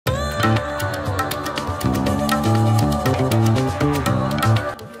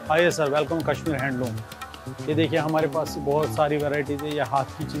Hi sir, welcome Kashmir handloom. ये देखिए हमारे पास बहुत सारी वैरायटीज़ है। ये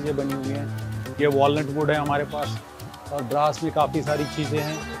हाथ की चीज़ें बनी हुई हैं। ये वॉलनट वुड है हमारे पास, और ब्रास में काफ़ी सारी चीज़ें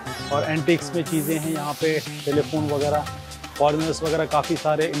हैं, और एंटिक्स में चीज़ें हैं। यहाँ पे टेलीफोन वगैरह, फॉरेनर्स वगैरह काफ़ी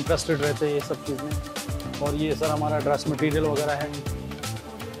सारे इंटरेस्टेड रहते हैं ये सब चीज़ें। और ये सर हमारा ड्रेस मटेरियल वगैरह है।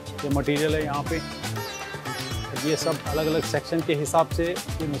 ये मटेरियल है यहाँ पे। ये सब अलग अलग सेक्शन के हिसाब से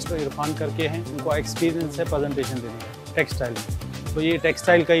ये मिस्टर इरफान करके हैं, उनको एक्सपीरियंस है प्रेजेंटेशन देने का टेक्सटाइल में। तो ये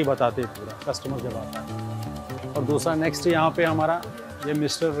टेक्सटाइल का ही बताते हैं पूरा कस्टमर जब आता है। और दूसरा नेक्स्ट यहाँ पे हमारा ये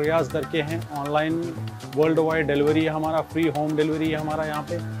मिस्टर रियाज करके हैं। ऑनलाइन वर्ल्ड वाइड डिलीवरी है हमारा, फ्री होम डिलीवरी है हमारा यहाँ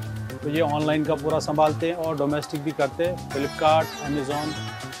पे। तो ये ऑनलाइन का पूरा संभालते हैं और डोमेस्टिक भी करते हैं। फ्लिपकार्ट, अमेज़ॉन,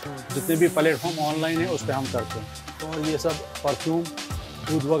 जितने भी प्लेटफॉर्म ऑनलाइन है उस पर हम करते हैं। और ये सब परफ्यूम,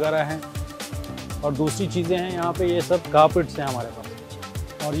 दूध वगैरह हैं। और दूसरी चीज़ें हैं यहाँ पे, ये सब कार्पेट्स हैं हमारे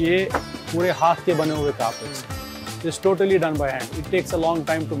पास, और ये पूरे हाथ के बने हुए carpets. It's totally done by hand, it takes a long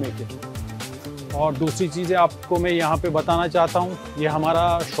time to make it. और दूसरी चीज़ें आपको मैं यहाँ पे बताना चाहता हूँ, ये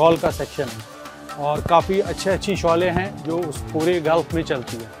हमारा शॉल का सेक्शन है, और काफ़ी अच्छी शॉलें हैं जो उस पूरे गल्फ में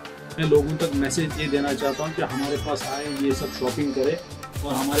चलती है। मैं लोगों तक मैसेज ये देना चाहता हूँ कि हमारे पास आए, ये सब शॉपिंग करें।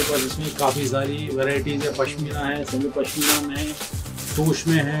 और हमारे पास इसमें काफ़ी सारी वैरायटीज़ है। पश्मीना है, सेमी पश्मीना में, सूश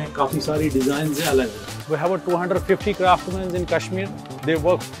में है, काफ़ी सारी डिज़ाइन है अलग अलग। We have 250 craftsmen in Kashmir. They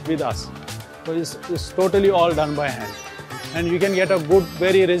work with us. So it's totally all done by hand, and you can get a good,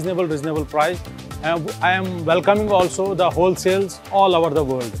 very reasonable price. And I am welcoming also the wholesales all over the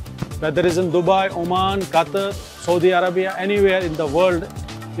world, whether it's in Dubai, Oman, Qatar, Saudi Arabia, anywhere in the world.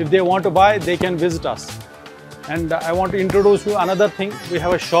 If they want to buy, they can visit us. And I want to introduce you another thing. We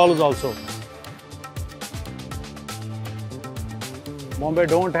have a shawls also. Bombay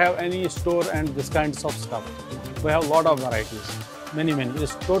don't have any store and this kinds of stuff. We have a lot of varieties, many.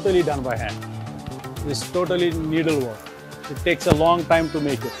 It's totally done by hand. It's totally needlework. It takes a long time to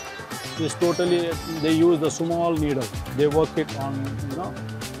make it. It's totally, they use the small needle. They work it on,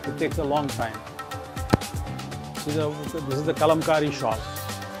 it takes a long time. This is the kalamkari shawl,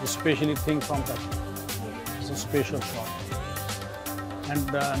 especially thing from Kashmir. It's a special shawl.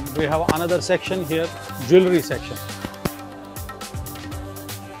 And we have another section here, jewelry section.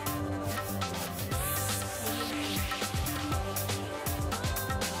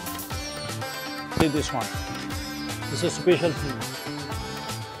 See this one. This is a special thing.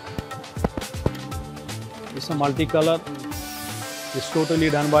 It's a multicolor. It's totally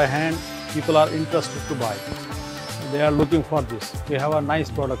done by hand. People are interested to buy. They are looking for this. We have a nice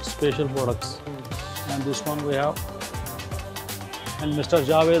product, special products. And this one we have. And Mr.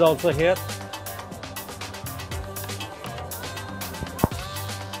 Javed also here.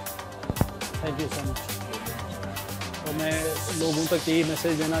 Thank you so much. तो मैं लोगों तक यही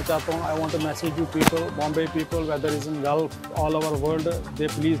message देना चाहता हूँ। I want to message you people, Bombay people, weather is in gulf, all over world, they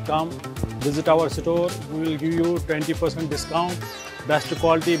please come visit our store. We will give you 20% discount, best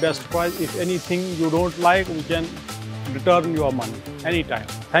quality, best price. If anything you don't like, we can return your money anytime.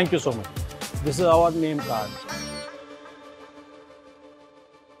 Thank you so much. This is our name card.